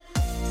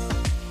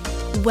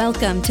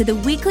Welcome to the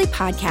weekly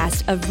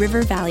podcast of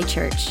River Valley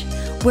Church.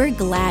 We're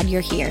glad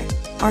you're here.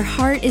 Our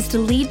heart is to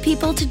lead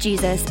people to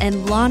Jesus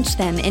and launch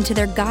them into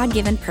their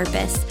God-given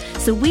purpose.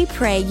 So we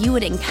pray you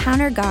would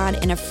encounter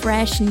God in a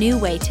fresh, new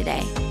way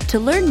today. To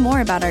learn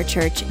more about our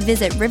church,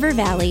 visit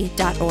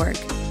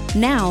rivervalley.org.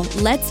 Now,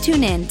 let's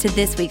tune in to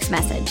this week's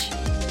message.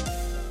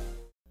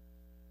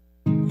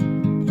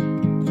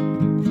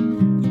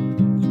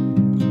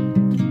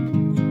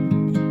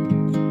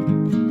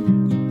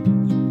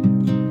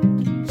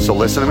 So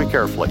listen to me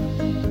carefully.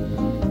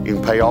 You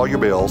can pay all your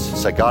bills.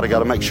 Say, God, I got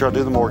to make sure I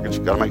do the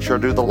mortgage. Got to make sure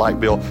I do the light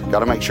bill. Got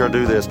to make sure I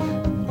do this.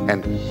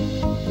 And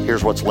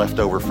here's what's left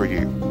over for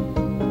you.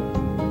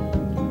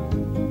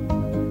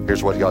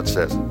 Here's what God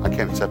says. I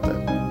can't accept that.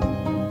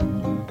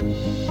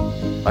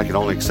 I can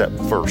only accept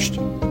first.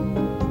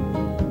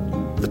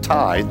 The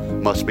tithe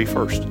must be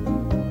first.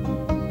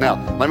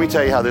 Now, let me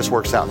tell you how this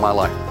works out in my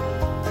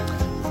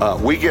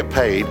life. We get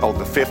paid on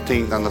the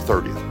 15th and the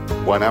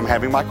 30th. When I'm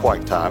having my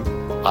quiet time,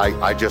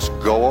 I just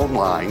go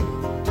online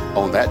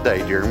on that day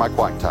during my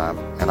quiet time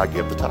and I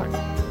give the tithe.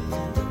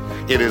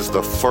 It is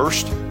the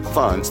first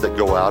funds that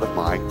go out of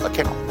my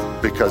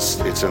account because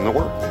it's in the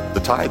Word. The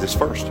tithe is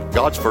first.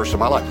 God's first in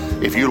my life.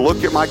 If you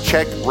look at my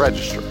check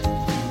register,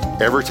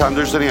 every time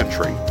there's an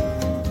entry,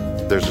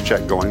 there's a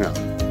check going up.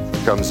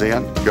 Comes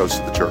in, goes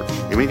to the church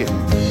immediately.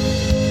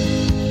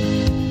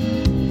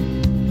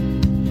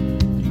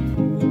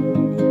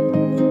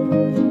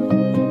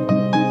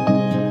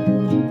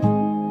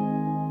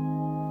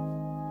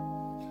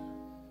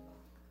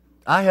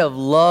 I have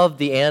loved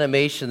the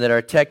animation that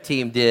our tech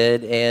team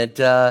did, and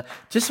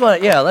just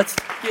want to, let's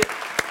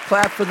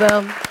clap for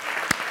them.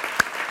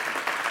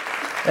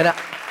 And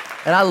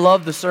I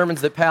love the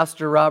sermons that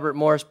Pastor Robert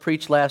Morris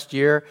preached last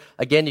year.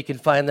 Again, you can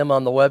find them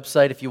on the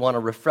website if you want a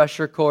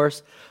refresher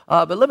course.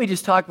 But let me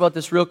just talk about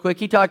this real quick.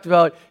 He talked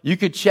about you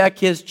could check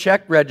his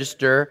check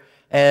register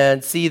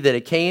and see that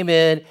it came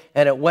in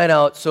and it went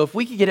out. So if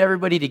we could get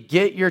everybody to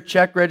get your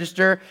check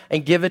register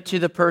and give it to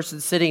the person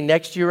sitting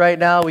next to you right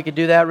now, we could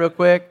do that real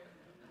quick.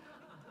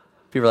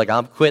 People are like,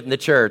 I'm quitting the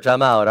church.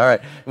 I'm out. All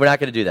right. We're not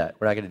going to do that.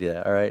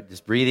 All right.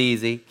 Just breathe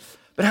easy.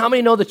 But how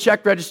many know the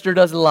check register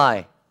doesn't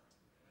lie?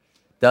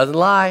 Doesn't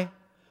lie.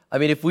 I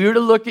mean, if we were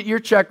to look at your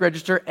check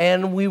register,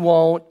 and we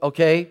won't,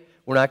 okay?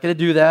 We're not going to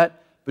do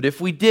that. But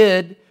if we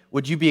did,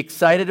 would you be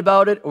excited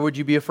about it or would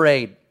you be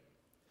afraid?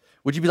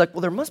 Would you be like, well,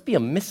 there must be a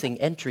missing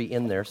entry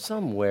in there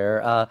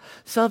somewhere,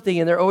 something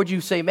in there? Or would you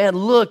say, man,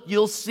 look,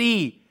 you'll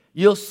see.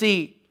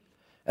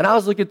 And I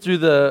was looking through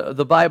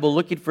the Bible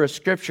looking for a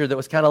scripture that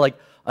was kind of like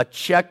a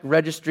check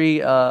registry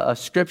a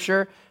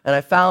scripture, and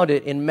I found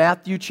it in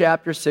Matthew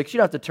chapter 6. You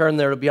don't have to turn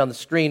there, it'll be on the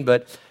screen,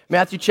 but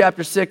Matthew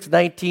chapter 6,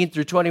 19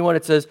 through 21,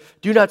 it says,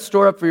 "Do not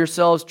store up for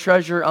yourselves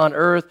treasure on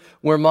earth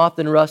where moth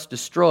and rust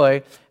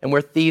destroy and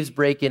where thieves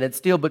break in and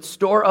steal, but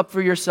store up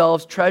for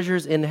yourselves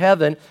treasures in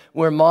heaven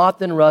where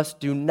moth and rust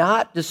do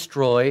not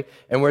destroy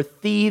and where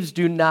thieves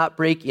do not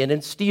break in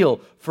and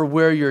steal. For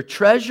where your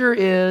treasure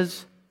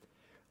is,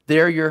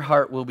 there your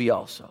heart will be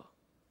also."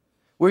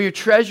 Where your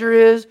treasure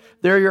is,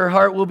 there your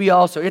heart will be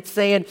also. It's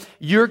saying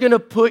you're going to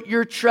put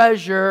your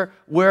treasure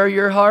where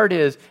your heart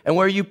is. And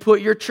where you put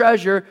your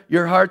treasure,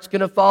 your heart's going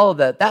to follow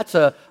that. That's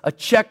a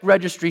check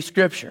registry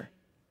scripture.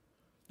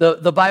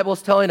 The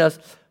Bible's telling us,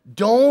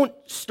 don't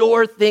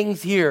store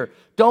things here.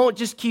 Don't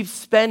just keep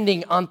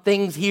spending on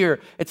things here.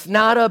 It's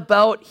not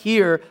about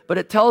here, but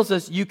it tells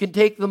us you can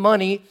take the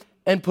money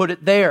and put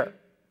it there.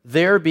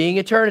 There being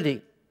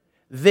eternity.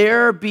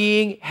 There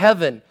being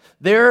heaven.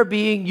 There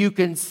being you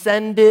can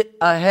send it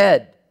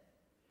ahead.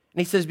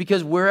 And he says,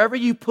 because wherever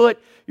you put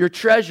your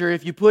treasure,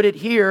 if you put it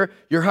here,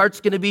 your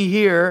heart's going to be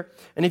here.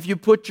 And if you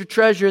put your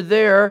treasure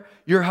there,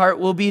 your heart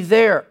will be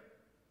there.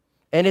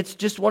 And it's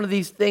just one of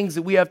these things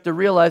that we have to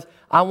realize,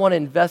 I want to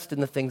invest in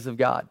the things of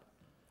God.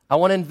 I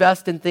want to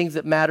invest in things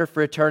that matter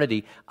for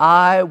eternity.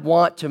 I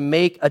want to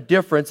make a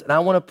difference, and I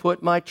want to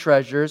put my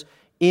treasures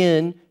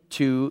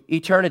into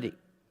eternity.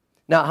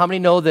 Now, how many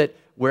know that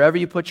wherever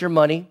you put your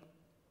money,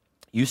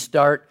 you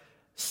start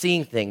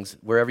seeing things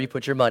wherever you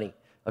put your money?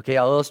 Okay,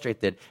 I'll illustrate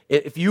that.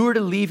 If you were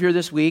to leave here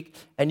this week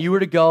and you were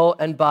to go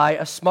and buy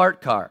a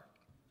smart car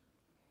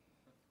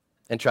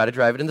and try to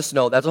drive it in the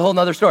snow, that's a whole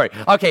other story.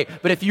 Okay,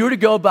 but if you were to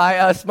go buy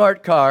a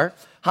smart car,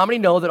 how many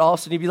know that all of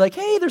a sudden you'd be like,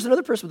 hey, there's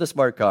another person with a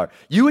smart car?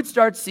 You would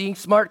start seeing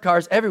smart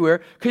cars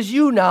everywhere because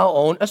you now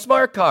own a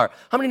smart car.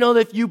 How many know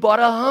that if you bought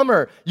a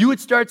Hummer, you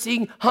would start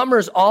seeing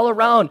Hummers all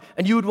around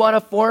and you would want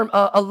to form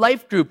a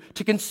life group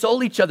to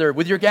console each other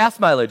with your gas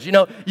mileage? You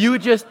know, you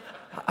would just...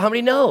 How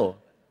many know,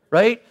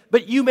 right?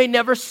 But you may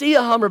never see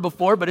a Hummer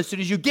before, but as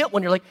soon as you get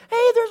one, you're like,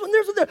 hey, there's one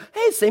there.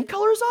 Hey, same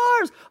color as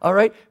ours. All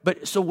right?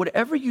 But so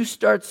whatever you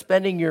start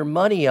spending your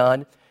money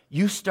on,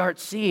 you start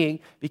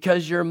seeing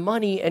because your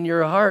money and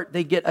your heart,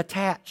 they get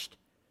attached.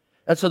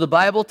 And so the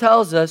Bible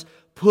tells us,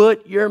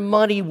 put your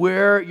money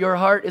where your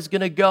heart is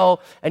going to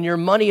go, and your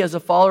money as a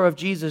follower of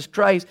Jesus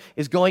Christ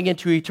is going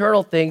into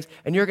eternal things,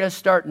 and you're going to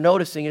start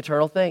noticing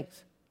eternal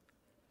things.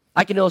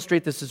 I can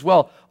illustrate this as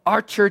well.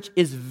 our church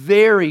is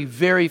very,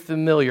 very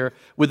familiar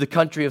with the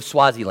country of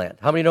Swaziland.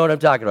 How many know what I'm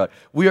talking about?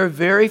 We are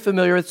very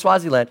familiar with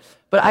Swaziland.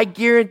 But I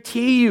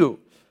guarantee you,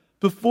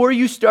 before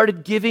you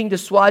started giving to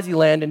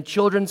Swaziland and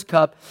Children's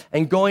Cup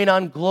and going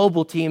on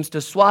global teams to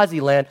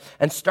Swaziland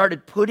and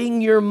started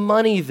putting your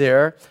money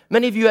there,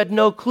 many of you had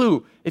no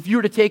clue. If you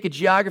were to take a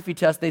geography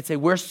test, they'd say,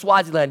 where's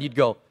Swaziland? You'd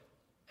go,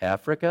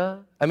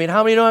 Africa? I mean,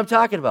 how many know what I'm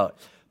talking about?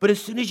 But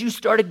as soon as you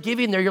started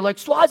giving there, you're like,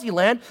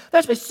 Swaziland?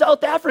 That's by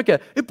South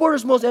Africa. It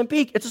borders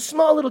Mozambique. It's a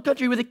small little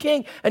country with a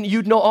king. And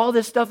you'd know all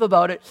this stuff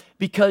about it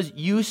because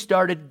you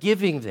started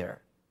giving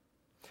there.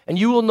 And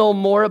you will know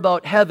more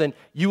about heaven.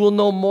 You will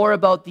know more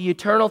about the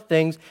eternal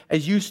things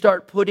as you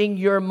start putting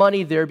your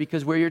money there,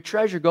 because where your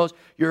treasure goes,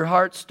 your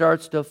heart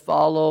starts to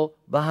follow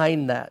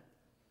behind that.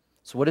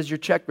 So what does your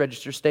check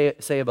register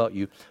say about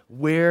you?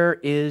 Where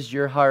is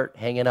your heart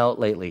hanging out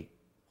lately?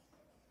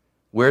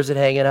 Where's it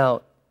hanging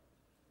out?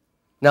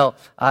 Now,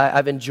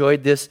 I've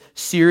enjoyed this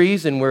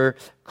series, and we're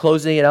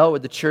closing it out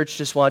with The Church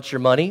Just Wants Your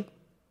Money.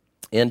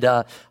 And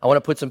I want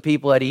to put some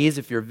people at ease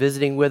if you're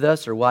visiting with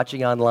us or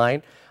watching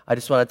online. I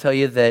just want to tell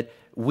you that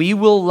we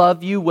will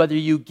love you whether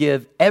you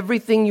give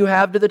everything you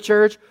have to the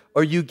church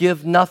or you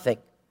give nothing.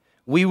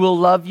 We will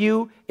love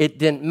you. It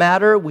didn't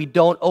matter. We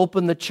don't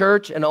open the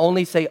church and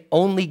only say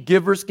only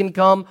givers can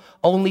come.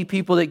 Only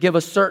people that give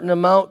a certain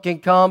amount can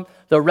come.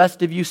 The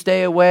rest of you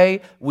stay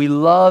away. We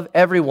love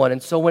everyone.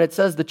 And so when it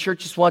says the church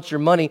just wants your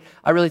money,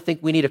 I really think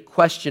we need a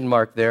question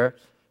mark there,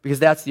 because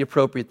that's the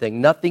appropriate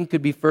thing. Nothing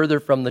could be further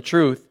from the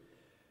truth.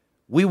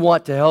 We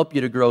want to help you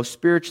to grow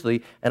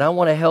spiritually, and I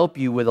want to help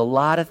you with a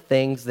lot of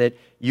things that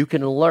you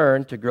can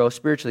learn to grow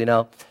spiritually.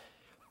 Now,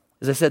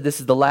 as I said,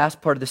 this is the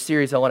last part of the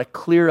series. I want to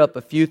clear up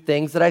a few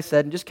things that I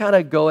said and just kind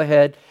of go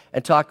ahead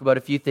and talk about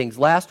a few things.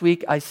 Last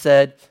week, I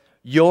said,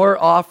 your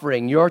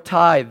offering, your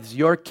tithes,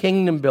 your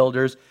kingdom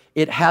builders,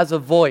 it has a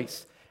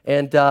voice.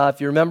 And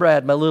if you remember, I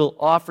had my little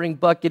offering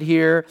bucket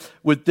here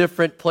with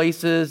different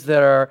places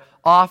that our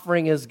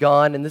offering is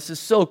gone, and this is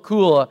so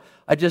cool.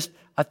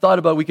 I thought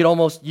about we could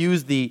almost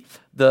use the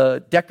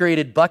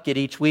decorated bucket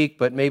each week,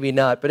 but maybe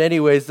not. But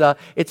anyways,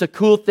 it's a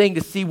cool thing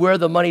to see where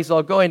the money's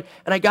all going.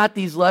 And I got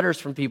these letters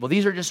from people.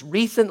 These are just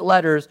recent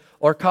letters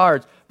or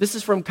cards. This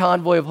is from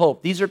Convoy of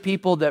Hope. These are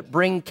people that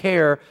bring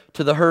care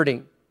to the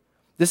hurting.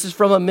 This is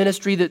from a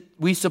ministry that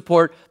we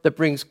support that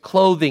brings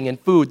clothing and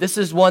food. This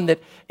is one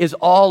that is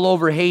all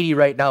over Haiti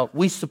right now.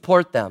 We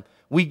support them.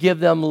 We give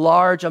them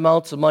large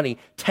amounts of money,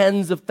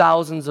 tens of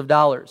thousands of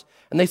dollars.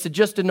 And they said,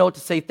 just a note to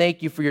say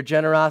thank you for your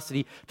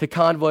generosity to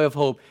Convoy of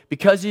Hope.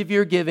 Because of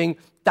your giving,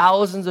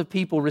 thousands of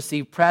people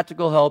receive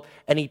practical help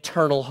and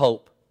eternal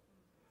hope.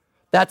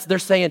 They're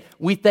saying,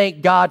 we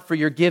thank God for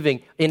your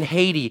giving in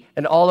Haiti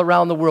and all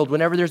around the world.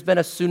 Whenever there's been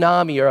a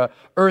tsunami or an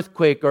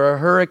earthquake or a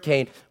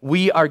hurricane,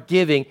 we are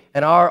giving,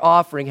 and our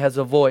offering has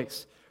a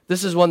voice.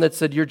 This is one that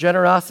said, your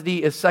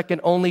generosity is second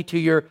only to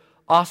your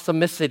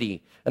awesomicity.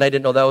 And I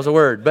didn't know that was a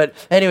word. But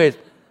anyways,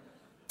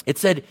 it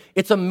said,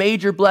 it's a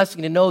major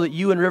blessing to know that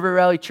you and River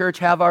Valley Church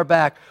have our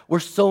back. We're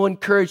so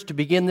encouraged to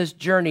begin this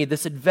journey,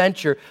 this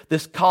adventure,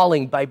 this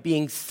calling by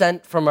being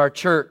sent from our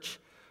church.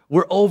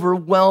 We're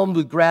overwhelmed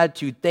with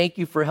gratitude. Thank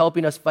you for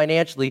helping us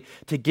financially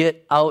to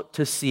get out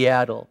to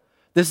Seattle.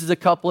 This is a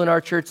couple in our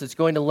church that's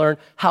going to learn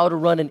how to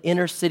run an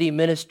inner city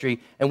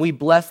ministry, and we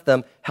bless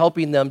them,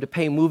 helping them to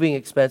pay moving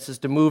expenses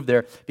to move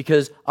there,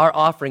 because our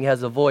offering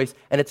has a voice,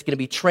 and it's going to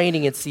be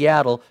training in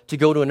Seattle to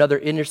go to another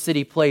inner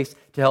city place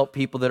to help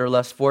people that are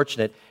less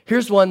fortunate.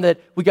 Here's one that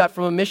we got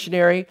from a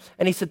missionary,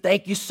 and he said,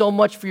 thank you so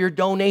much for your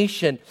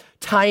donation.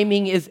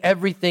 Timing is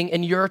everything,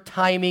 and your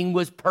timing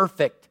was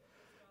perfect.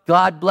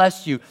 God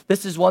bless you.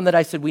 This is one that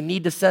I said we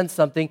need to send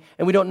something,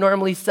 and we don't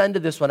normally send to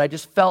this one. I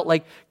just felt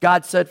like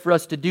God said for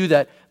us to do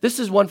that. This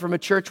is one from a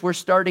church we're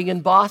starting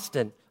in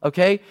Boston,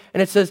 okay?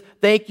 And it says,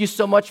 thank you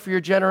so much for your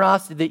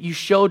generosity that you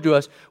showed to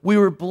us. We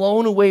were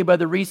blown away by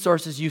the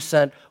resources you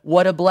sent.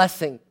 What a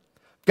blessing.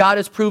 God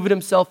has proven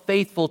himself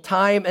faithful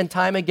time and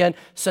time again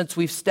since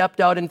we've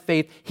stepped out in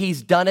faith.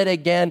 He's done it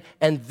again,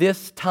 and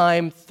this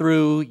time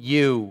through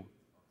you.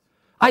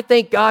 I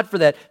thank God for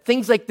that.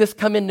 Things like this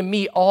come into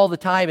me all the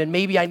time, and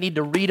maybe I need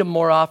to read them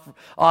more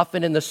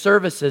often in the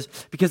services,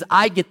 because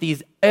I get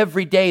these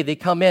every day. They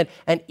come in,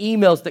 and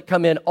emails that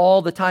come in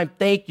all the time.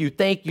 Thank you,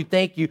 thank you,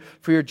 thank you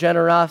for your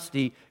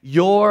generosity.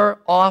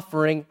 Your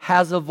offering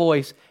has a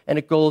voice, and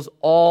it goes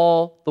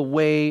all the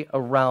way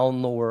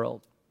around the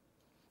world.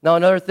 Now,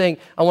 another thing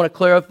I want to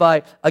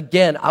clarify,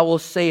 again, I will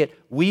say it.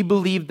 We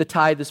believe the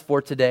tithe is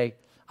for today.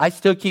 I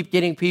still keep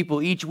getting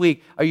people each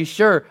week, are you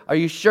sure? Are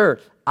you sure?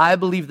 I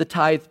believe the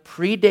tithe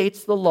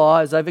predates the law,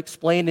 as I've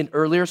explained in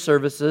earlier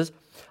services.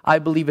 I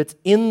believe it's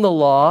in the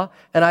law,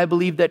 and I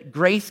believe that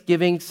grace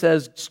giving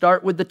says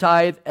start with the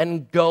tithe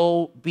and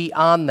go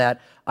beyond that.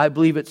 I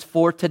believe it's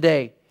for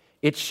today.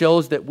 It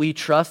shows that we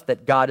trust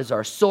that God is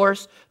our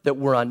source, that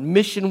we're on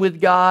mission with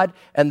God,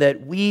 and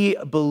that we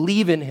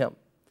believe in him.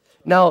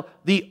 Now,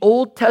 the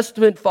Old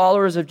Testament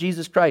followers of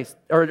Jesus Christ,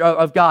 or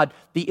of God,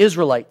 the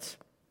Israelites,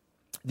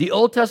 The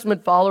Old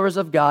Testament followers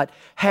of God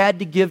had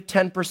to give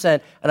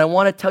 10%. And I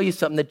want to tell you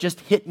something that just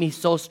hit me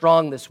so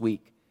strong this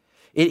week.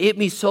 It hit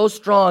me so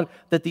strong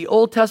that the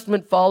Old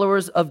Testament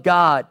followers of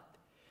God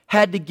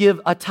had to give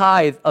a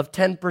tithe of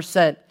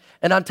 10%.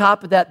 And on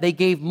top of that, they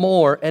gave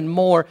more,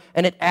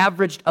 and it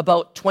averaged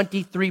about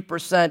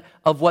 23%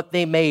 of what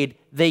they made,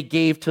 they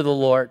gave to the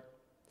Lord.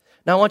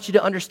 Now, I want you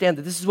to understand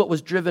that this is what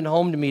was driven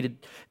home to me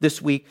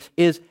this week,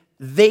 is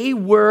they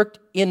worked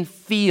in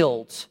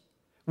fields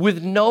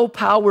with no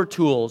power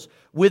tools,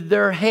 with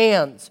their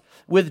hands,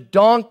 with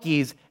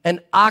donkeys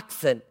and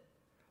oxen.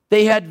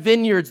 They had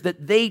vineyards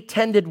that they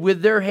tended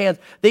with their hands.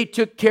 They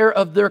took care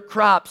of their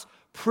crops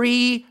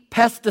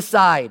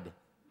pre-pesticide.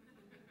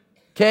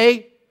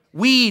 Okay?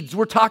 Weeds,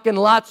 we're talking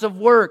lots of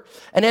work.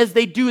 And as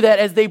they do that,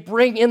 as they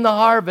bring in the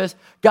harvest,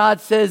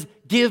 God says,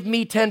 give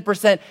me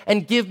 10%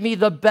 and give me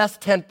the best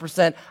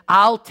 10%.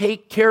 I'll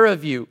take care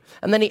of you.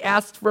 And then he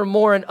asks for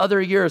more in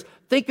other years.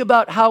 Think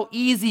about how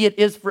easy it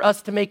is for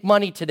us to make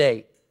money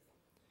today.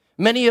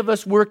 Many of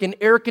us work in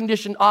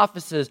air-conditioned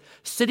offices,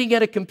 sitting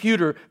at a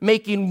computer,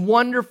 making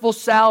wonderful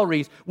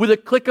salaries. With a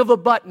click of a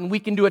button, we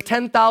can do a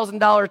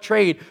 $10,000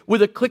 trade.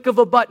 With a click of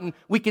a button,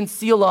 we can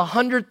seal a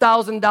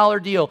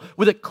 $100,000 deal.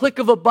 With a click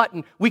of a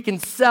button, we can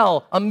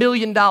sell $1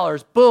 million.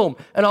 Boom.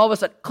 And all of a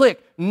sudden,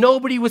 click.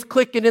 Nobody was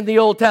clicking in the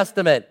Old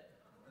Testament.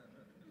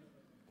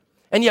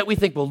 And yet we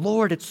think, well,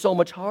 Lord, it's so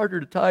much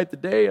harder to tithe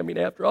today. I mean,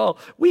 after all,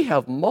 we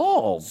have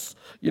malls,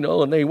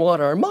 and they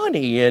want our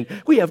money, and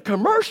we have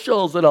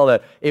commercials and all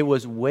that. It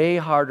was way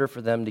harder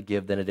for them to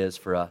give than it is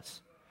for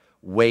us.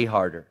 Way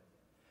harder.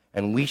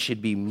 And we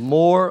should be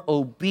more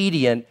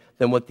obedient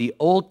than what the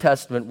Old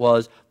Testament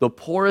was. The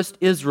poorest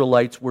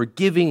Israelites were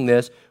giving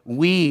this.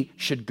 We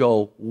should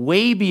go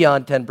way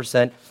beyond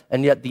 10%,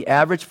 and yet the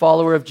average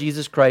follower of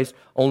Jesus Christ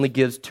only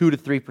gives 2 to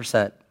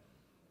 3%.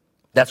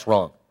 That's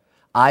wrong.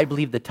 I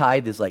believe the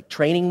tithe is like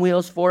training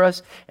wheels for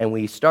us, and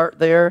we start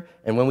there,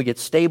 and when we get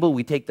stable,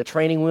 we take the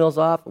training wheels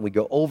off, and we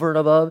go over and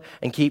above,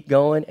 and keep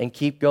going, and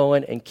keep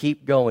going, and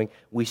keep going.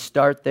 We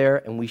start there,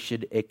 and we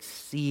should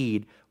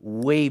exceed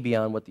way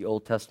beyond what the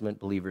Old Testament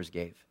believers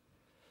gave.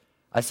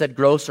 I said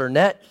gross or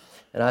net,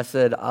 and I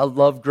said I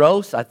love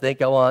gross. I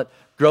think I want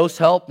gross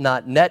help,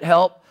 not net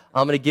help.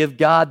 I'm going to give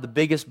God the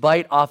biggest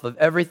bite off of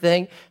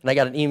everything. And I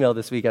got an email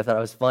this week. I thought it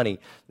was funny.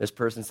 This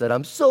person said,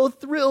 I'm so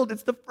thrilled.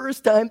 It's the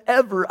first time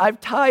ever I've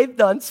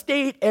tithed on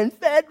state and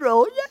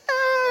federal.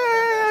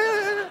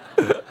 Yeah!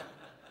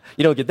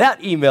 You don't get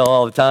that email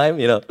all the time,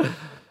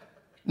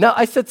 Now,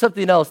 I said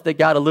something else that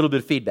got a little bit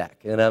of feedback,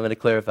 and I'm going to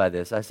clarify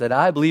this. I said,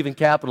 I believe in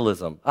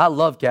capitalism. I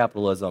love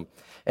capitalism.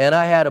 And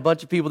I had a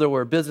bunch of people that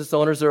were business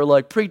owners that were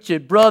like, preach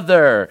it,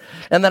 brother.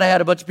 And then I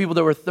had a bunch of people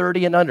that were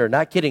 30 and under.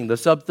 Not kidding. The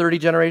sub-30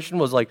 generation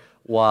was like,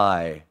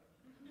 why?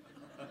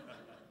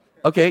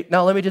 Okay,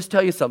 now let me just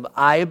tell you something.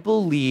 I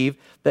believe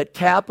that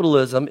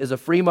capitalism is a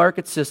free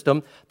market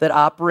system that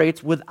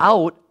operates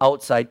without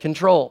outside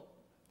control.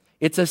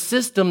 It's a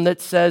system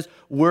that says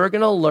we're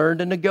going to learn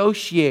to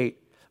negotiate.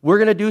 We're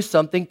going to do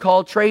something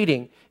called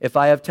trading. If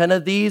I have 10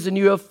 of these and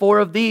you have 4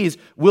 of these,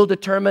 we'll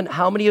determine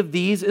how many of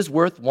these is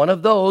worth one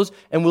of those,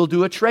 and we'll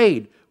do a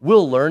trade.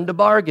 We'll learn to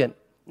bargain.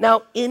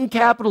 Now, in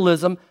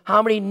capitalism,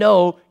 how many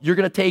know you're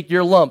going to take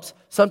your lumps?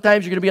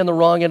 Sometimes you're going to be on the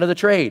wrong end of the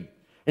trade.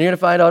 And you're going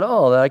to find out,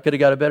 I could have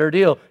got a better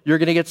deal. You're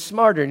going to get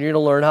smarter, and you're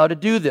going to learn how to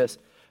do this.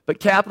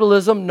 But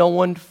capitalism, no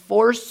one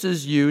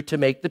forces you to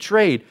make the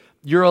trade.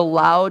 You're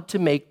allowed to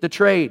make the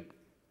trade.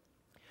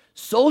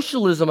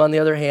 Socialism, on the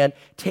other hand,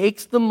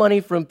 takes the money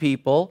from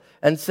people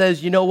and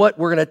says, you know what,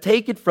 we're going to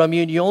take it from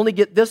you and you only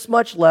get this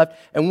much left,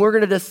 and we're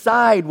going to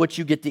decide what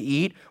you get to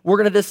eat. We're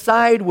going to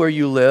decide where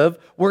you live.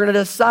 We're going to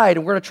decide,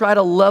 and we're going to try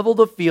to level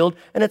the field,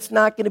 and it's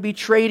not going to be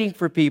trading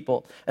for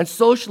people. And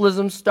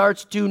socialism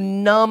starts to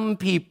numb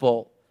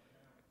people.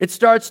 It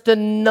starts to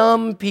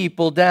numb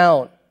people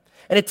down.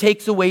 And it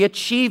takes away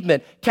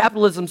achievement.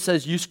 Capitalism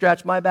says, you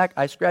scratch my back,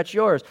 I scratch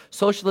yours.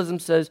 Socialism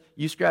says,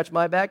 you scratch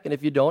my back, and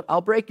if you don't, I'll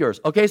break yours.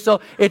 Okay,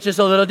 so it's just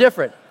a little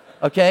different,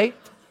 okay?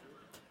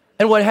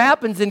 And what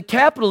happens in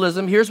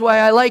capitalism, here's why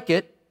I like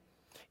it.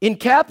 In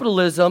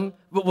capitalism,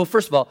 well,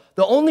 first of all,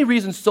 the only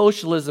reason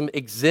socialism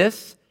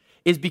exists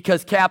is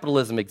because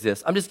capitalism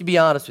exists. I'm just going to be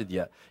honest with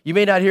you. You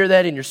may not hear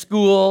that in your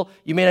school.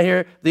 You may not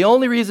hear. The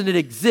only reason it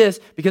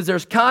exists because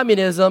there's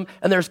communism,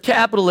 and there's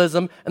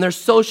capitalism, and there's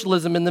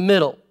socialism in the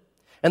middle.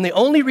 And the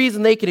only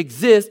reason they could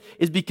exist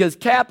is because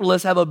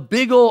capitalists have a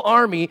big old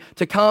army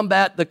to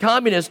combat the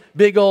communist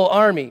big old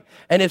army.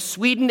 And if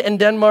Sweden and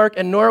Denmark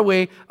and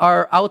Norway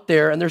are out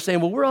there and they're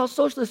saying, well, we're all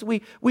socialists,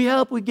 we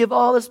help, we give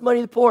all this money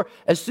to the poor.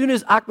 As soon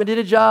as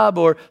Ahmadinejad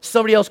or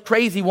somebody else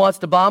crazy wants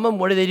to bomb them,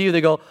 what do? They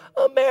go,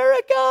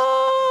 America,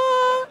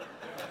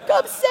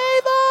 come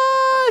save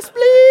us,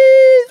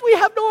 please. We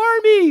have no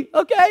army,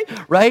 okay?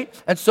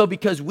 Right? And so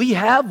because we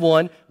have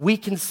one, we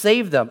can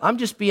save them. I'm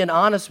just being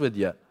honest with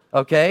you,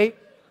 okay?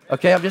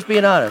 Okay, I'm just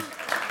being honest.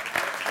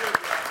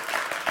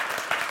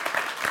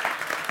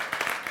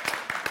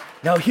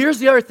 Now, here's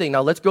the other thing.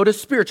 Now, let's go to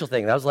spiritual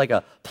thing. That was like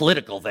a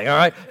political thing, all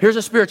right? Here's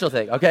a spiritual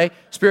thing, okay?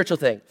 Spiritual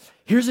thing.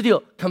 Here's the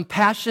deal.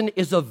 Compassion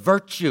is a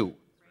virtue,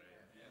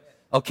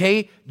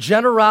 okay?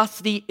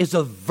 Generosity is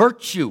a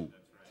virtue,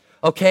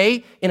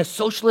 okay? In a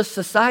socialist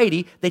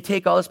society, they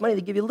take all this money,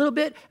 they give you a little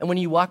bit, and when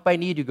you walk by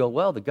need, you go,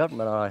 well, the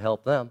government ought to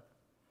help them.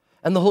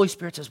 And the Holy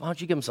Spirit says, why don't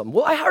you give them something?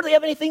 Well, I hardly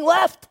have anything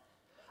left.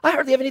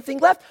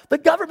 The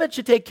government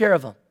should take care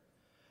of them.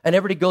 And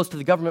everybody goes to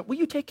the government, will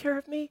you take care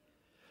of me?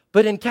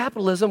 But in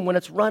capitalism, when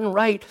it's run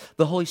right,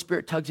 the Holy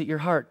Spirit tugs at your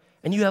heart,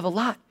 and you have a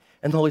lot.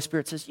 And the Holy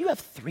Spirit says, you have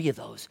 3 of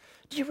those.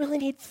 Do you really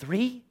need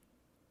 3?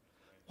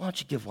 Why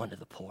don't you give 1 to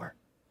the poor?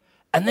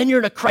 And then you're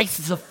in a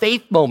crisis of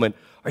faith moment.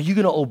 Are you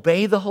going to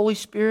obey the Holy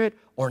Spirit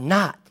or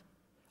not?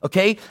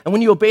 Okay? And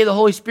when you obey the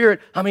Holy Spirit,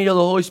 how many know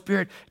the Holy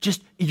Spirit,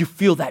 you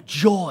feel that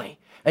joy.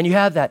 And you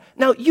have that.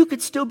 Now, you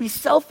could still be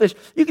selfish.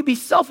 You could be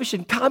selfish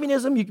in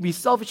communism. You could be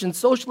selfish in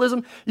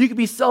socialism. You could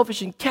be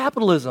selfish in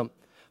capitalism.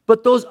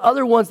 But those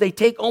other ones, they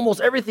take almost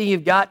everything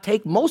you've got,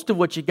 take most of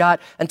what you got,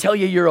 and tell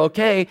you you're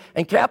okay.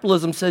 And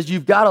capitalism says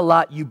you've got a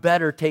lot, you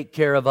better take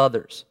care of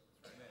others.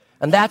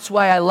 And that's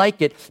why I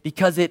like it,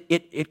 because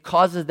it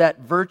causes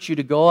that virtue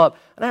to go up.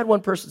 And I had one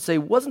person say,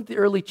 wasn't the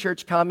early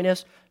church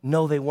communist?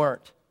 No, they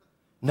weren't.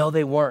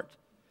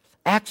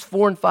 Acts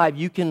 4 and 5,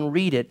 you can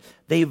read it.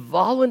 They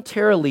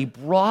voluntarily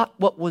brought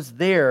what was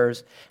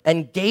theirs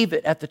and gave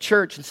it at the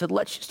church and said,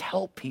 let's just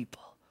help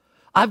people.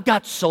 I've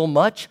got so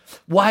much.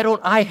 Why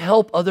don't I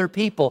help other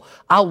people?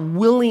 I'll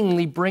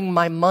willingly bring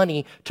my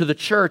money to the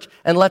church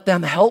and let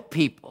them help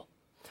people.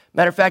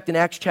 Matter of fact, in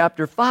Acts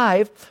chapter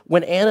 5,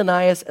 when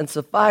Ananias and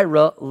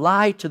Sapphira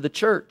lie to the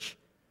church,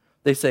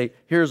 they say,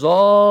 here's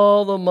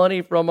all the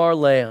money from our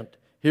land.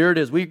 Here it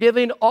is. We're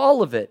giving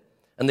all of it.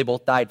 And they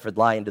both died for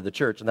lying to the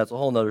church, and that's a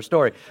whole other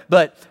story.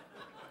 But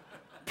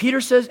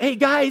Peter says, hey,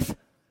 guys,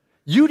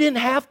 you didn't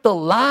have to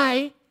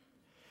lie.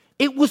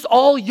 It was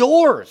all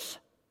yours.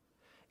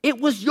 It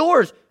was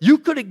yours. You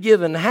could have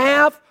given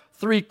half,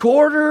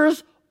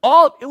 3/4,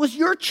 all. It was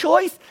your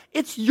choice.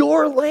 It's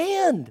your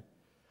land.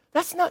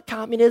 That's not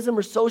communism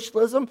or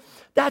socialism.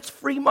 That's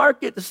free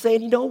market. That's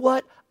saying, you know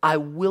what? I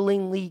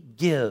willingly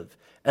give,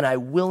 and I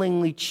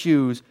willingly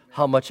choose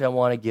how much I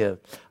want to give.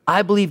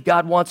 I believe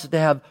God wants us to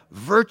have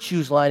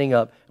virtues lining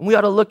up. And we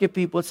ought to look at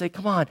people and say,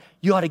 come on,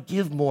 you ought to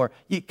give more.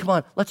 Come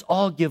on, let's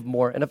all give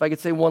more. And if I could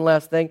say one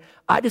last thing,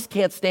 I just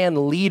can't stand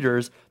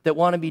leaders that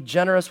want to be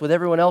generous with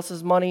everyone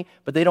else's money,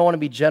 but they don't want to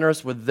be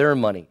generous with their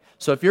money.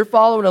 So if you're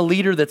following a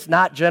leader that's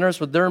not generous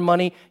with their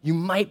money, you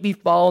might be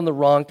following the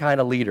wrong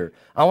kind of leader.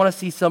 I want to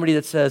see somebody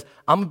that says,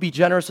 I'm going to be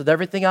generous with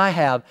everything I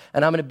have,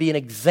 and I'm going to be an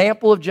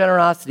example of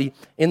generosity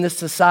in this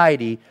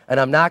society, and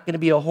I'm not going to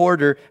be a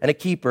hoarder and a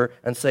keeper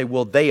and say,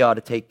 well, they ought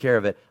to take care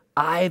of it.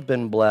 I've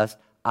been blessed.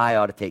 I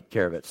ought to take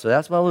care of it. So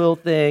that's my little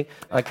thing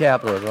on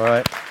capitalism, all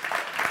right?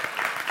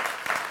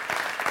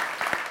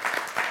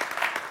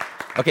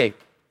 Okay,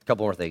 a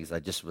couple more things. I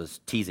just was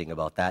teasing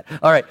about that.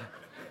 All right.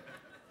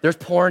 There's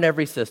poor in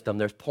every system.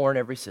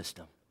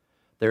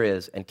 There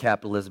is, and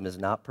capitalism is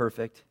not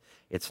perfect.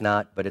 It's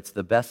not, but it's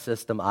the best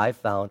system I've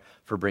found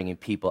for bringing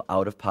people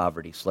out of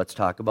poverty. So let's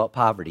talk about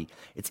poverty.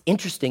 It's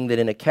interesting that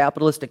in a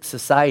capitalistic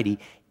society,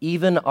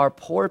 even our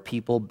poor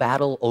people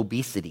battle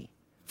obesity.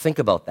 Think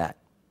about that.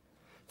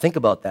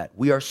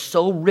 We are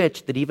so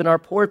rich that even our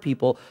poor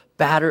people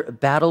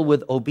battle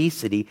with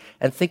obesity.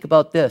 And think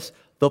about this.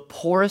 The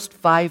poorest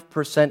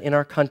 5% in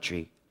our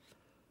country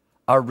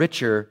are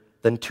richer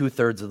than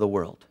 2/3 of the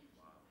world.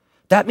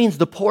 That means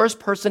the poorest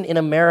person in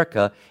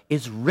America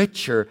is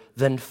richer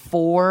than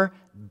 4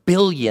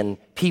 billion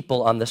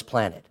people on this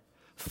planet.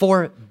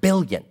 4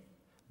 billion.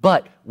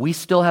 But we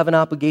still have an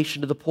obligation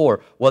to the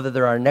poor, whether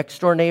they're our next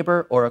door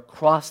neighbor or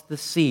across the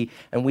sea.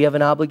 And we have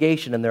an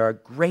obligation, and there are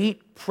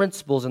great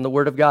principles in the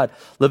Word of God.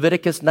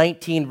 Leviticus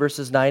 19,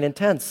 verses 9 and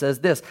 10 says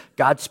this.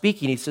 God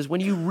speaking, he says,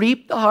 when you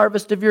reap the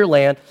harvest of your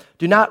land,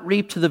 do not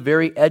reap to the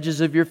very edges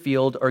of your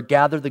field or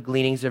gather the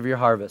gleanings of your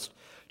harvest.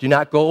 Do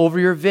not go over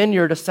your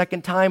vineyard a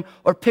second time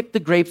or pick the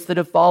grapes that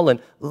have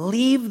fallen.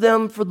 Leave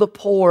them for the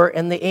poor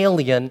and the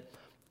alien.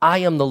 I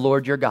am the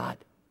Lord your God.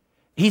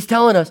 He's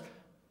telling us,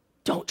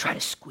 don't try to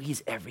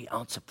squeeze every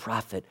ounce of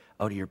profit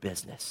out of your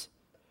business.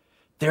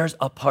 There's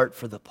a part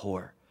for the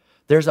poor.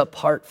 There's a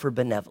part for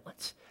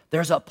benevolence.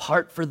 There's a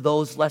part for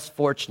those less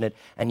fortunate,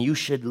 and you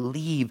should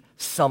leave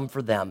some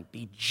for them.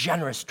 Be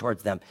generous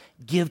towards them.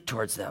 Give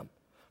towards them.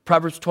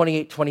 Proverbs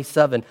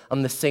 28:27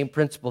 on the same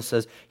principle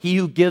says, he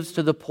who gives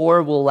to the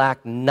poor will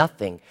lack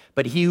nothing,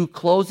 but he who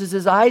closes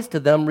his eyes to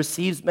them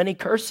receives many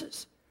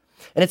curses.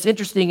 And it's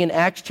interesting in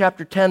Acts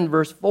chapter 10,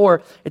 verse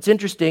 4, it's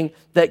interesting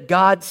that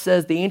God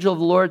says, the angel of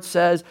the Lord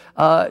says,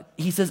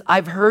 he says,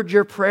 I've heard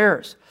your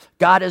prayers.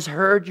 God has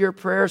heard your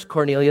prayers,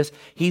 Cornelius.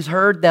 He's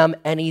heard them,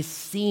 and he's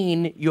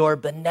seen your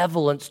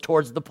benevolence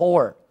towards the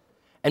poor.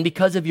 And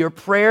because of your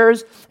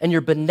prayers and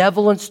your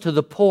benevolence to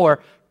the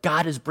poor,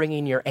 God is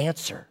bringing your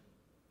answer.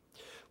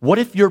 What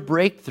if your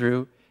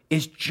breakthrough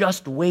is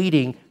just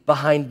waiting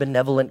behind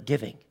benevolent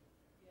giving?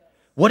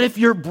 What if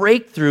your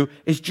breakthrough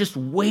is just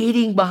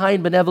waiting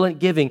behind benevolent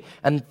giving,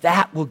 and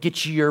that will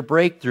get you your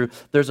breakthrough?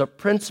 There's a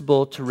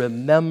principle to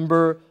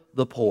remember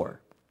the poor.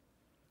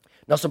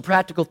 Now, some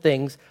practical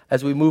things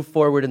as we move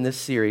forward in this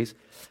series.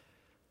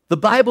 The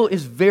Bible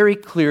is very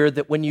clear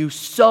that when you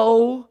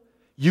sow,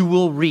 you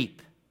will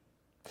reap.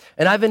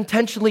 And I've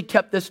intentionally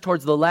kept this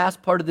towards the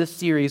last part of this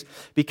series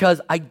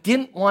because I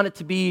didn't want it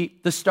to be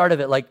the start of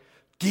it, like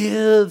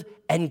give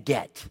and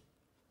get.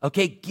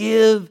 Okay,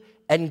 give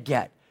and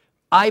get.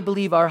 I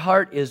believe our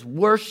heart is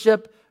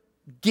worship,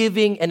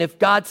 giving, and if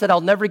God said,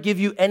 I'll never give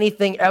you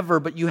anything ever,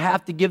 but you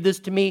have to give this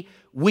to me,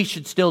 we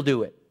should still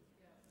do it.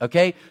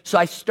 Okay? So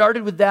I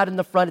started with that in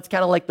the front. It's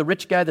kind of like the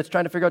rich guy that's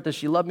trying to figure out, does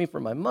she love me for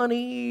my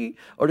money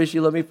or does she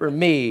love me for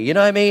me? You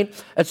know what I mean?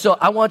 And so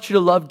I want you to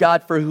love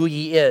God for who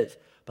he is.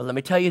 But let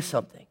me tell you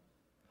something.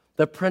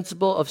 The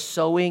principle of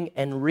sowing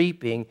and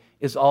reaping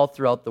is all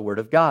throughout the Word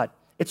of God.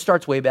 It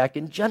starts way back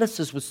in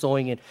Genesis with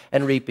sowing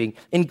and reaping.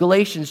 In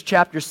Galatians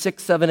chapter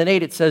 6, 7, and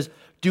 8, it says,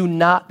 do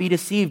not be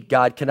deceived.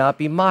 God cannot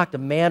be mocked. A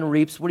man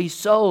reaps what he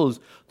sows.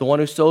 The one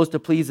who sows to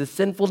please his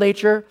sinful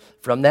nature,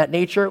 from that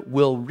nature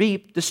will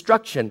reap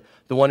destruction.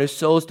 The one who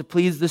sows to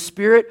please the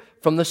Spirit,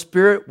 from the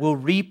Spirit will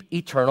reap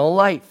eternal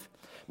life.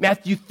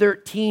 Matthew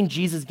 13,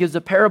 Jesus gives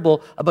a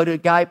parable about a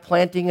guy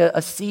planting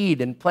a seed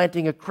and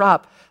planting a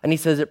crop. And he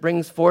says it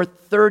brings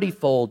forth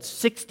 30-fold,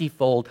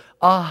 60-fold,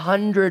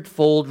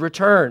 100-fold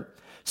return.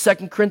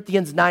 2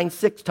 Corinthians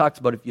 9:6 talks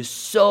about if you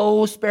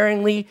sow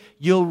sparingly,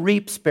 you'll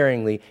reap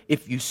sparingly.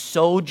 If you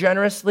sow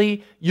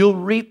generously, you'll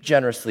reap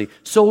generously.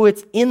 So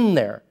it's in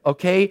there,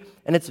 okay?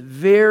 And it's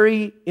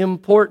very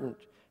important.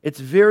 It's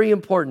very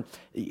important.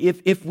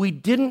 If we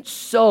didn't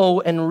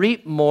sow and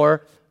reap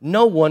more,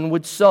 no one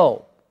would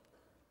sow.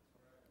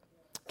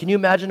 Can you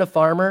imagine a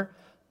farmer?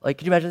 Like,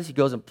 can you imagine this? He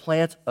goes and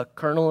plants a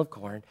kernel of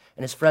corn,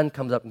 and his friend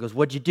comes up and goes,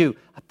 what'd you do?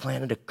 I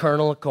planted a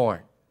kernel of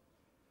corn.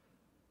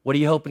 What are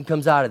you hoping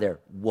comes out of there?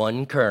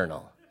 One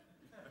kernel.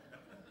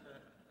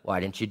 Why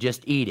didn't you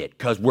just eat it?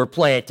 Because we're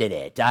planting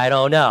it. I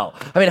don't know.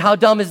 I mean, how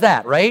dumb is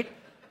that, right?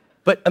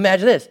 But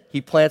imagine this. He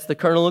plants the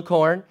kernel of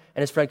corn,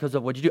 and his friend comes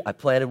up, what'd you do? I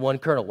planted one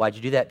kernel. Why'd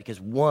you do that? Because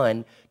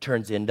one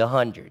turns into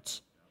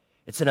hundreds.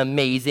 It's an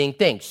amazing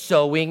thing.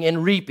 Sowing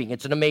and reaping.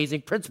 It's an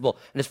amazing principle.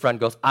 And his friend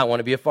goes, I want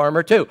to be a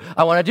farmer too.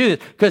 I want to do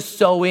this. Because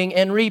sowing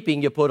and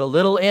reaping, you put a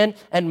little in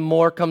and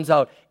more comes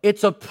out.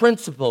 It's a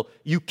principle.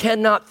 You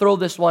cannot throw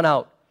this one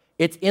out.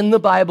 It's in the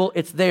Bible,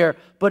 it's there,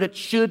 but it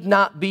should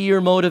not be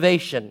your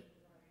motivation.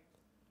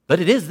 But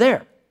it is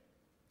there.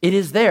 It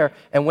is there.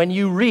 And when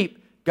you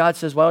reap, God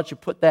says, why don't you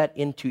put that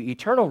into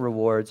eternal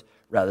rewards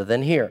rather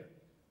than here?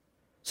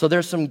 So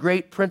there's some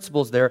great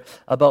principles there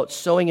about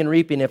sowing and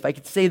reaping. If I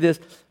could say this,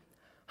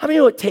 how many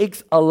know it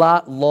takes a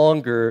lot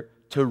longer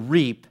to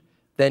reap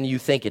than you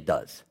think it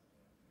does?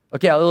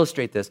 Okay, I'll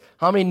illustrate this.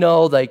 How many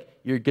know, like,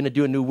 you're going to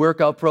do a new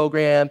workout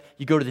program,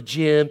 you go to the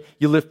gym,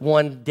 you lift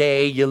one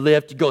day, you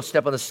go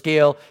step on the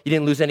scale, you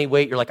didn't lose any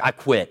weight, you're like, I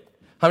quit.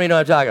 How many know what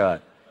I'm talking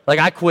about? Like,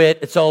 I quit,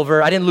 it's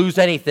over, I didn't lose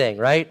anything,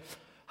 right?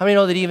 How many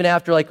know that even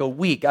after like a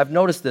week, I've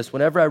noticed this,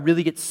 whenever I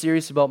really get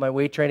serious about my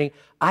weight training,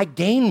 I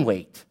gain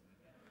weight.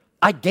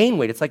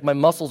 It's like my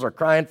muscles are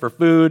crying for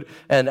food,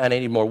 and I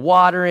need more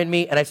water in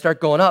me, and I start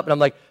going up, and I'm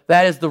like,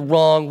 that is the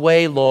wrong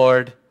way,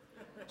 Lord.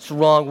 It's the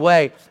wrong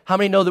way. How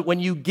many know that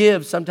when you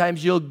give,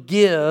 sometimes you'll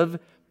give,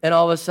 and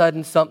all of a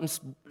sudden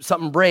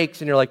something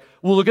breaks, and you're like,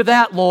 well, look at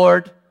that,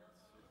 Lord.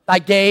 I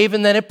gave,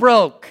 and then it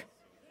broke.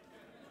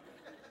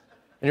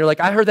 And you're like,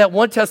 I heard that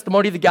one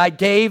testimony, the guy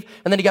gave,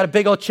 and then he got a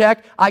big old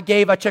check. I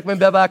gave, I checked my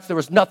mailbox, there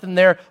was nothing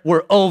there,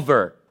 we're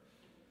over.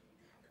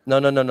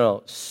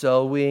 No.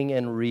 Sowing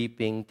and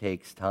reaping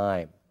takes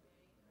time.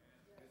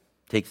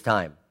 Takes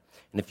time.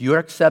 And if you are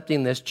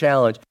accepting this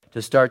challenge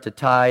to start to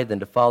tithe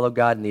and to follow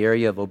God in the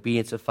area of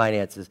obedience of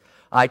finances,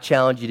 I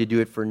challenge you to do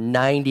it for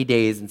 90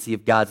 days and see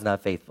if God's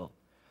not faithful.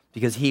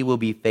 Because he will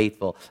be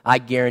faithful. I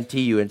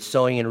guarantee you, in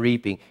sowing and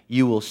reaping,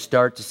 you will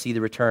start to see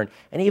the return.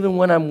 And even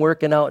when I'm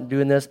working out and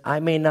doing this, I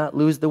may not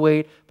lose the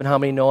weight, but how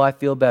many know I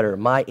feel better?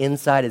 My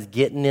inside is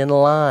getting in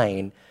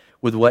line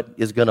with what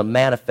is going to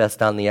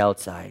manifest on the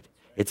outside.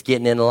 It's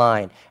getting in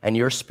line. And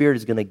your spirit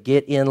is going to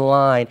get in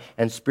line.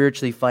 And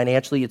spiritually,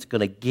 financially, it's going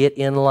to get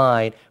in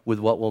line with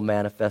what will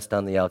manifest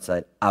on the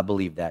outside. I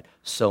believe that.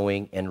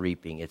 Sowing and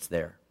reaping, it's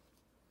there.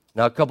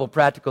 Now, a couple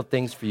practical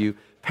things for you.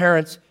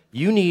 Parents,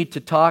 you need to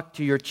talk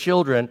to your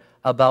children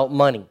about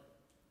money.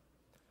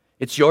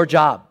 It's your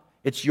job.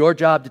 It's your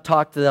job to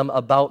talk to them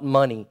about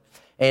money.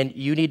 And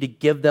you need to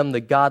give them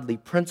the godly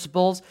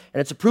principles.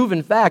 And it's a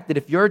proven fact that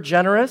if you're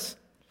generous,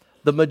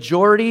 the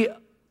majority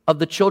of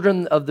the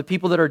children of the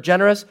people that are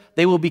generous,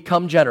 they will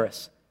become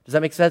generous. Does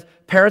that make sense?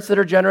 Parents that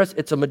are generous,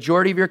 it's a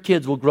majority of your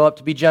kids will grow up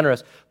to be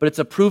generous. But it's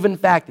a proven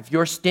fact. If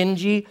you're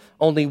stingy,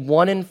 only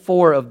 1 in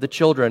 4 of the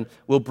children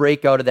will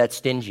break out of that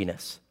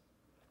stinginess.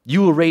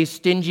 You will raise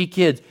stingy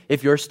kids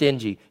if you're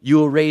stingy. You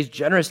will raise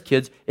generous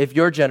kids if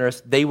you're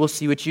generous. They will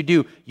see what you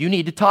do. You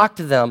need to talk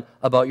to them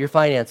about your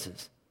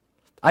finances.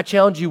 I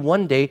challenge you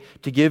one day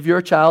to give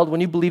your child,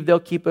 when you believe they'll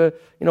keep a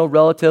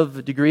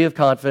relative degree of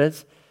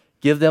confidence,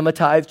 give them a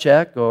tithe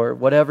check or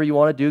whatever you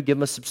want to do. Give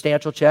them a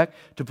substantial check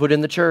to put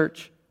in the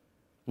church.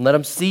 And let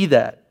them see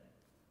that.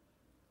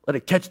 Let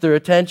it catch their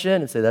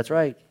attention and say, that's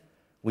right.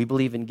 We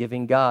believe in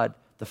giving God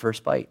the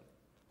first bite.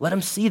 Let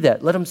them see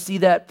that. Let them see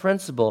that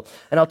principle.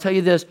 And I'll tell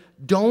you this,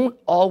 don't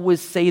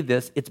always say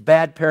this. It's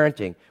bad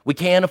parenting. We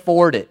can't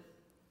afford it.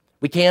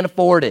 We can't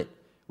afford it.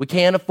 We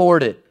can't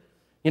afford it.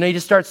 You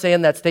just start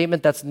saying that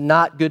statement, that's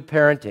not good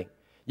parenting.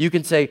 You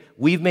can say,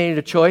 we've made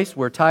a choice.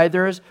 We're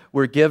tithers.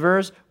 We're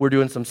givers. We're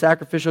doing some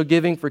sacrificial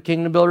giving for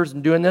kingdom builders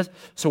and doing this,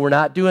 so we're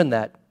not doing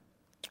that.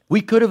 We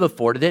could have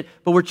afforded it,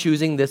 but we're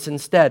choosing this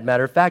instead.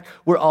 Matter of fact,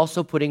 we're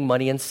also putting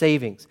money in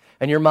savings.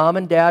 And your mom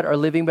and dad are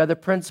living by the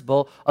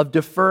principle of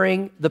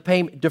deferring the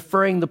payment,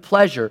 deferring the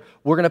pleasure.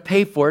 We're going to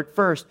pay for it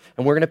first,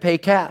 and we're going to pay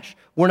cash.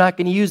 We're not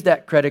going to use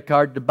that credit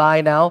card to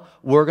buy now.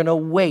 We're going to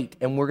wait,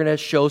 and we're going to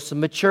show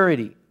some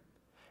maturity.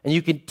 And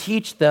you can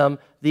teach them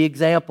the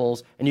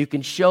examples, and you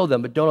can show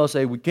them, but don't all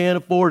say, we can't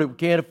afford it, we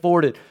can't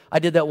afford it. I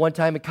did that one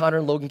time, and Connor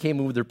and Logan came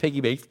in with their piggy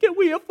banks. Can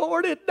we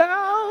afford it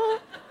now?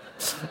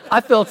 I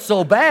felt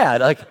so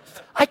bad. Like,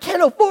 I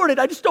can't afford it.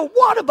 I just don't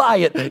want to buy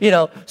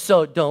it.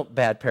 So don't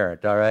bad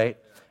parent, all right?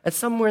 And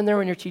somewhere in there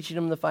when you're teaching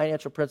them the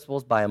financial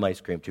principles, buy them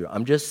ice cream too.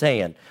 I'm just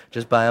saying,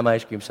 just buy them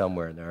ice cream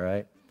somewhere in there, all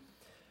right?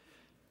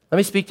 Let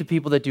me speak to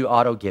people that do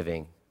auto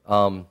giving.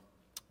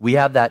 We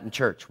have that in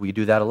church. We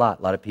do that a lot.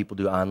 A lot of people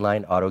do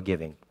online auto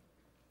giving.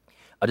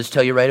 I'll just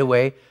tell you right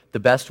away, the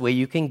best way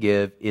you can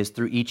give is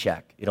through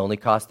e-check. It only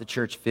costs the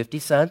church 50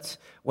 cents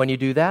when you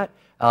do that.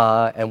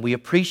 And we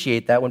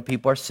appreciate that when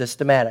people are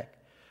systematic.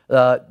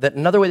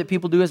 Another way that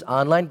people do is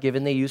online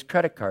giving. They use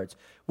credit cards.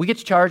 We get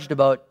charged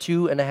about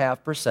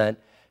 2.5%,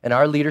 and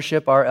our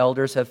leadership, our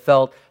elders have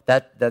felt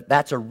that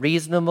that's a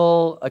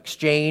reasonable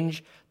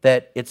exchange,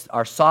 that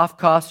our soft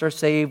costs are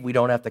saved. We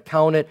don't have to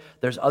count it.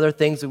 There's other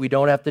things that we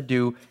don't have to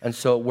do, and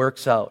so it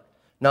works out.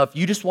 Now, if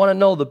you just want to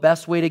know the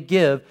best way to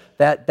give,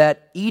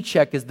 that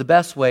e-check is the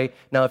best way.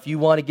 Now, if you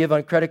want to give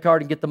on credit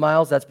card and get the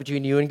miles, that's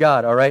between you and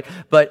God, all right?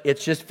 But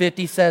it's just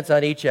 50 cents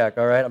on e-check,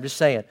 all right? I'm just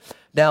saying.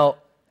 Now,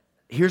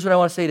 here's what I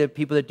want to say to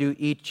people that do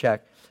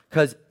e-check,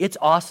 because it's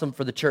awesome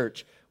for the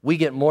church. We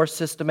get more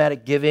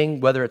systematic giving,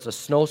 whether it's a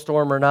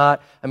snowstorm or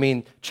not. I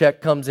mean,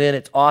 check comes in,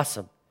 it's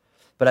awesome.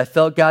 But I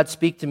felt God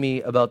speak to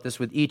me about this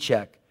with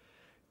e-check.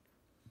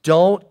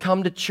 Don't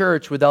come to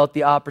church without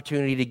the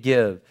opportunity to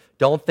give.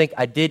 Don't think,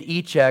 I did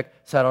e-check,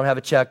 so I don't have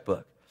a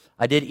checkbook.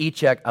 I did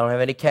e-check, I don't have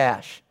any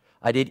cash.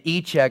 I did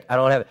e-check, I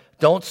don't have it.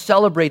 Don't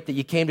celebrate that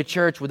you came to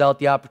church without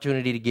the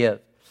opportunity to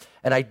give.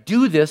 And I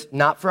do this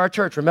not for our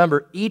church.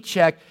 Remember,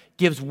 e-check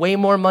gives way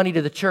more money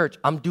to the church.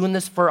 I'm doing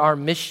this for our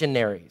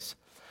missionaries.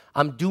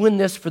 I'm doing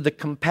this for the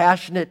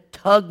compassionate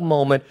tug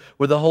moment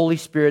where the Holy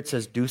Spirit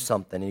says, do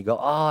something. And you go,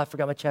 oh, I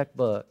forgot my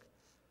checkbook.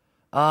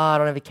 Oh, I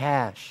don't have any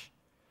cash.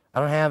 I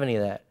don't have any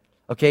of that.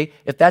 Okay?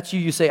 If that's you,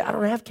 you say, I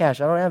don't have cash.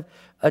 I don't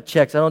have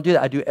checks. I don't do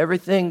that. I do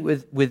everything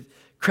with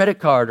credit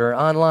card or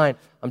online.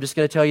 I'm just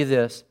going to tell you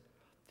this.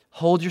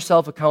 Hold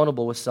yourself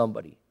accountable with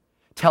somebody.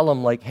 Tell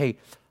them like, hey,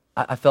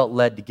 I felt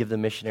led to give the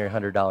missionary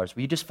 $100.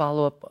 Will you just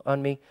follow up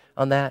on me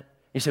on that?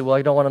 You say, well,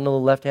 I don't want to know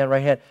the left hand,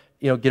 right hand.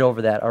 Get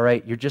over that, all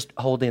right? You're just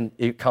holding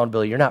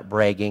accountability. You're not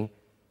bragging,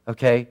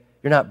 okay?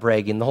 You're not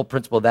bragging. The whole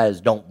principle of that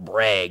is don't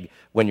brag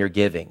when you're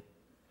giving,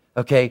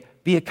 okay?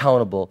 Be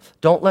accountable.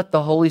 Don't let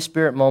the Holy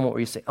Spirit moment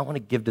where you say, I want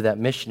to give to that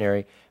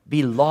missionary,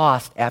 be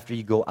lost after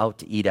you go out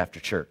to eat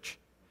after church.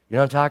 You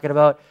know what I'm talking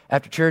about?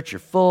 After church, you're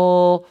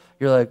full.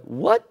 You're like,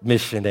 what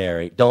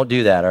missionary? Don't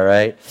do that, all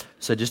right?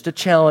 So just a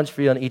challenge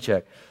for you on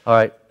e-check. All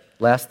right,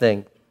 last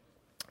thing,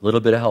 a little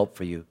bit of help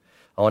for you.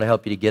 I want to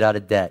help you to get out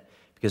of debt.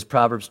 Because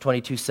Proverbs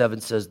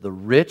 22:7 says, the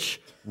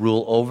rich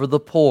rule over the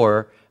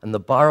poor, and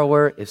the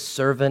borrower is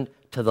servant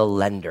to the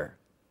lender.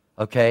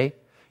 Okay?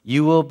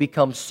 You will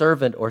become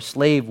servant or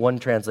slave, one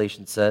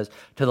translation says,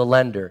 to the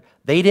lender.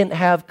 They didn't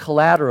have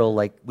collateral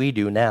like we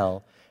do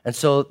now, and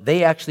so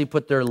they actually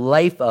put their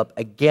life up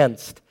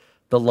against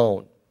the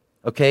loan.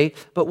 Okay?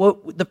 But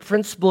what the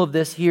principle of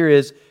this here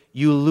is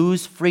you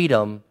lose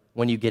freedom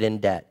when you get in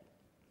debt.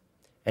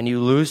 And you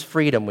lose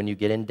freedom when you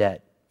get in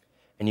debt.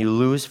 And you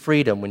lose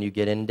freedom when you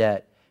get in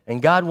debt.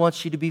 And God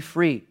wants you to be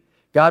free.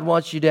 God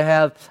wants you to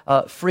have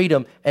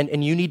freedom,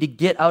 and you need to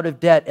get out of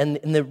debt. And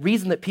the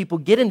reason that people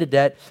get into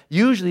debt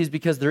usually is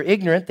because they're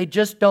ignorant. They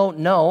just don't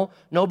know.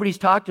 Nobody's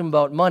talking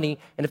about money.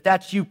 And if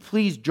that's you,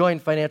 please join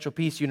Financial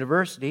Peace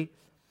University.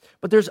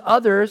 But there's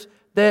others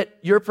that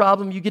your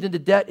problem, you get into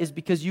debt, is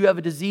because you have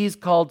a disease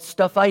called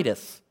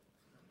stuffitis.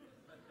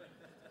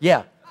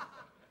 Yeah.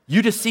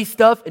 You just see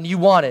stuff and you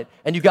want it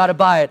and you got to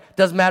buy it.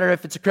 Doesn't matter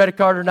if it's a credit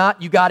card or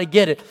not, you got to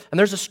get it. And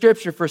there's a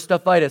scripture for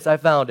stuffitis. I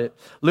found it.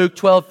 Luke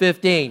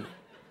 12:15.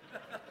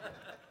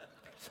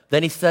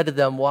 Then he said to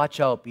them, watch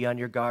out, be on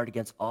your guard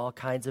against all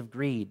kinds of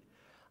greed.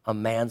 A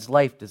man's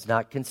life does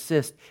not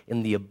consist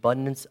in the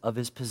abundance of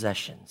his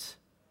possessions.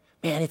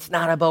 Man, it's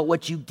not about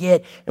what you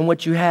get and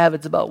what you have.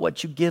 It's about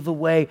what you give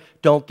away.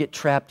 Don't get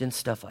trapped in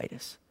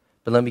stuffitis.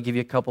 But let me give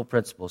you a couple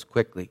principles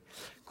quickly.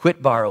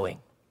 Quit borrowing.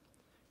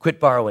 Quit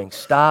borrowing.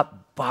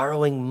 Stop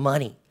borrowing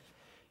money.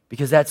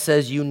 because that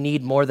says you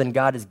need more than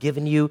God has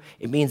given you.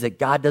 It means that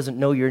God doesn't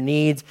know your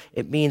needs.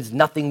 It means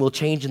nothing will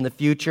change in the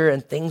future,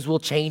 and things will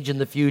change in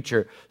the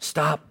future.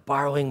 Stop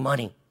borrowing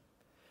money.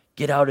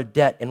 Get out of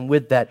debt, and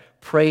with that,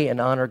 pray and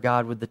honor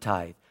God with the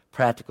tithe.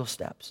 Practical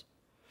steps.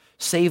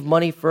 Save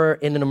money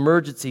in an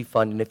emergency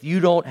fund. And if you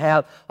don't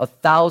have a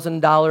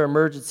 $1,000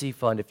 emergency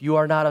fund, if you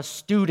are not a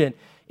student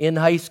in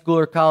high school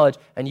or college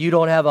and you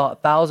don't have a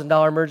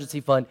 $1,000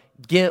 emergency fund,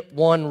 get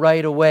one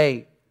right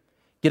away.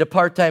 Get a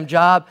part-time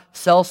job,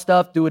 sell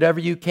stuff, do whatever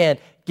you can.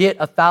 Get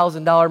a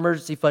 $1,000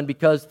 emergency fund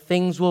because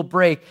things will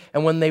break.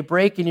 And when they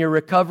break in your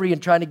recovery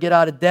and trying to get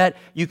out of debt,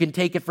 you can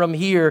take it from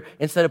here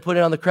instead of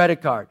putting it on the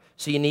credit card.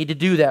 So you need to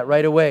do that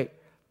right away.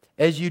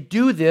 As you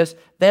do this,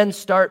 then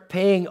start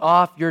paying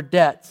off your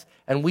debts.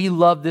 And we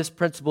love this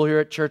principle here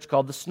at church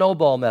called the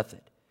snowball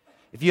method.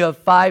 If you have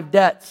 5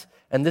 debts,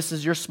 and this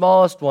is your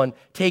smallest one,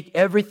 take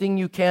everything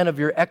you can of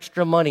your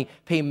extra money,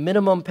 pay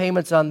minimum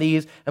payments on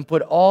these, and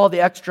put all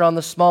the extra on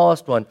the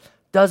smallest one.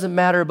 Doesn't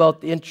matter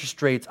about the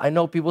interest rates. I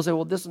know people say,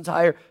 well, this one's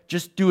higher.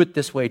 Just do it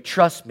this way.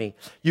 Trust me.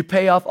 You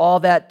pay off all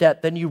that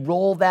debt, then you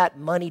roll that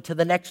money to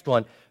the next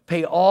one.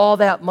 Pay all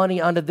that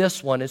money onto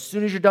this one. As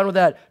soon as you're done with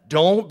that,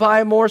 don't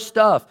buy more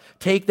stuff.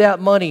 Take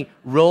that money,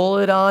 roll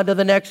it on to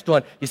the next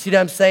one. You see what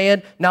I'm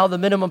saying? Now the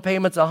minimum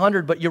payment's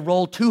 $100, but you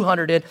roll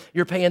 $200 in,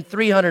 you're paying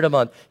 $300 a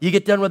month. You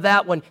get done with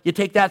that one, you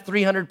take that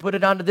 $300, put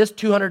it onto this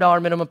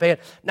 $200 minimum payment.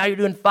 Now you're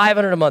doing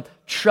 $500 a month.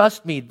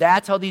 Trust me,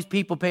 that's how these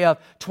people pay off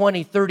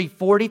 $20,000, $30,000,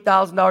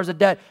 $40,000 of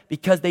debt,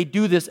 because they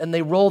do this and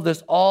they roll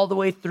this all the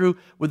way through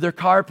with their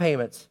car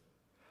payments.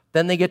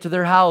 Then they get to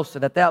their house,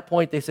 and at that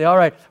point they say, all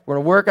right, we're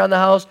going to work on the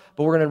house,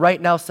 but we're going to right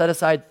now set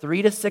aside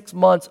 3 to 6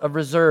 months of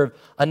reserve,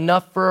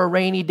 enough for a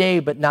rainy day,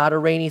 but not a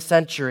rainy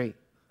century.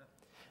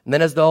 And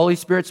then as the Holy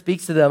Spirit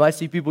speaks to them, I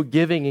see people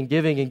giving and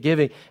giving and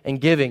giving and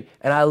giving,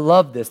 and I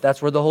love this.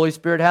 That's where the Holy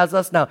Spirit has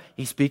us now.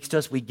 He speaks to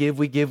us, we give,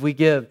 we give, we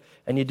give,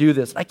 and you do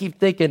this. I keep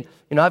thinking,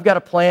 I've got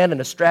a plan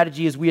and a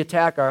strategy as we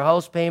attack our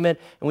house payment,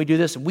 and we do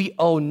this, and we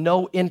owe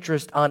no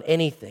interest on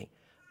anything.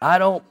 I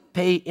don't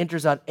pay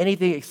interest on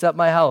anything except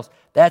my house.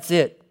 That's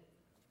it.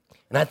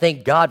 And I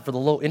thank God for the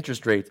low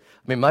interest rates.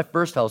 I mean, my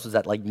first house was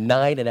at like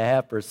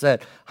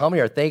 9.5%. How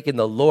many are thanking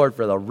the Lord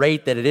for the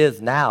rate that it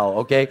is now,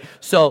 okay?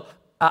 So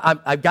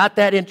I've got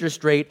that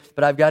interest rate,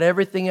 but I've got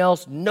everything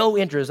else, no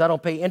interest. I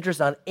don't pay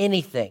interest on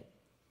anything.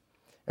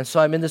 And so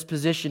I'm in this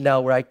position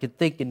now where I could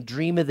think and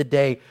dream of the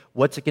day,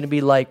 what's it going to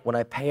be like when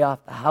I pay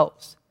off the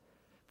house?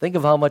 Think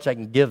of how much I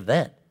can give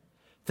then.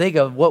 Think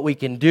of what we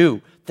can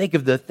do. Think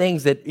of the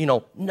things that,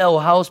 no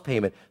house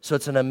payment. So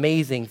it's an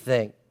amazing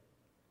thing.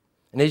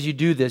 And as you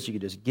do this, you can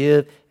just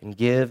give and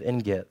give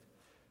and give.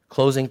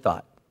 Closing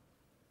thought.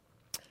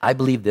 I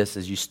believe this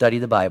as you study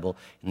the Bible.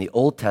 In the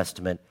Old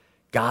Testament,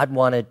 God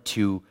wanted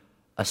to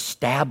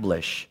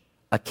establish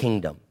a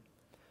kingdom.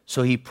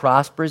 So he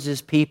prospers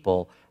his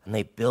people, and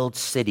they build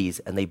cities,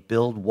 and they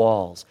build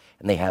walls,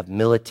 and they have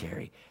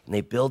military, and they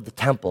build the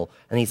temple,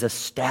 and he's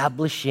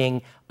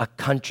establishing a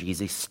country.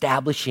 He's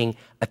establishing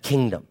a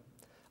kingdom.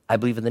 I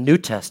believe in the New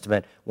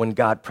Testament, when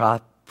God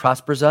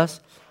prospers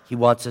us, he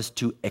wants us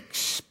to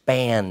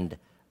expand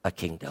a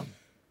kingdom.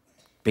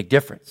 Big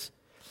difference.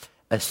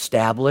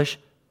 Establish,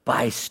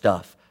 buy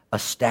stuff.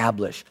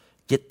 Establish,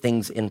 get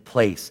things in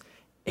place.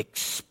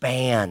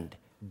 Expand,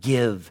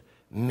 give,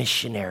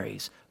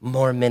 missionaries,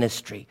 more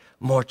ministry,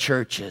 more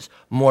churches,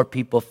 more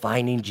people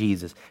finding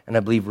Jesus. And I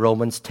believe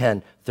Romans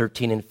 10,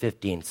 13 and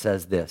 15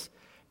 says this: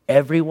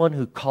 everyone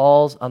who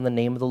calls on the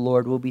name of the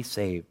Lord will be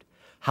saved.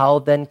 How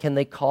then can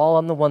they call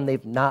on the one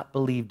they've not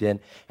believed in?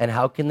 And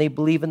how can they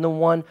believe in the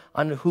one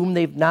on whom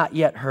they've not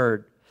yet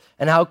heard?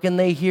 And how can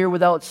they hear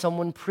without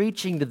someone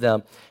preaching to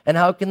them? And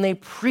how can they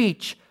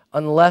preach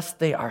unless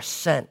they are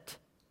sent?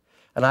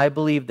 And I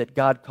believe that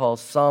God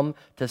calls some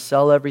to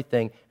sell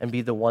everything and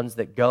be the ones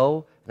that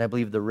go. And I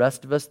believe the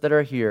rest of us that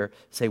are here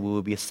say we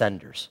will be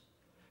ascenders.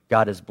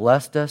 God has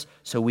blessed us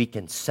so we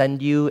can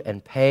send you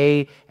and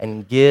pay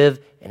and give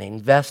and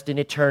invest in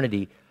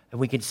eternity. And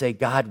we can say,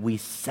 God, we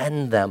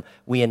send them,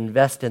 we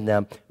invest in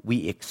them,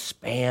 we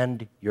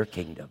expand your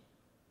kingdom.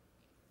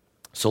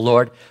 So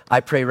Lord, I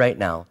pray right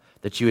now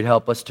that you would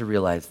help us to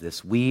realize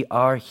this. We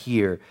are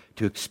here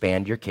to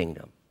expand your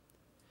kingdom.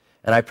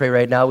 And I pray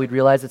right now we'd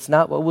realize it's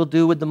not what we'll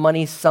do with the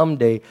money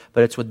someday,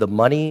 but it's with the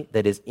money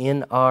that is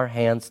in our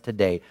hands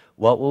today.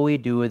 What will we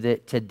do with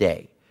it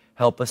today?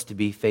 Help us to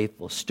be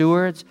faithful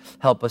stewards.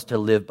 Help us to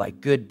live by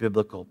good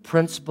biblical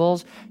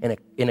principles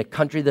in a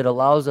country that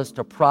allows us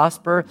to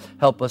prosper.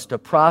 Help us to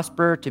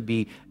prosper, to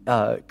be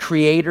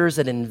creators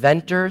and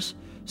inventors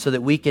so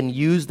that we can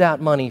use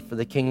that money for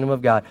the kingdom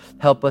of God.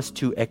 Help us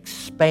to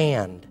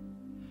expand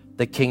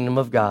the kingdom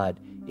of God.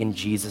 In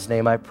Jesus'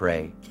 name I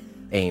pray.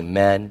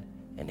 Amen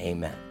and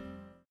amen.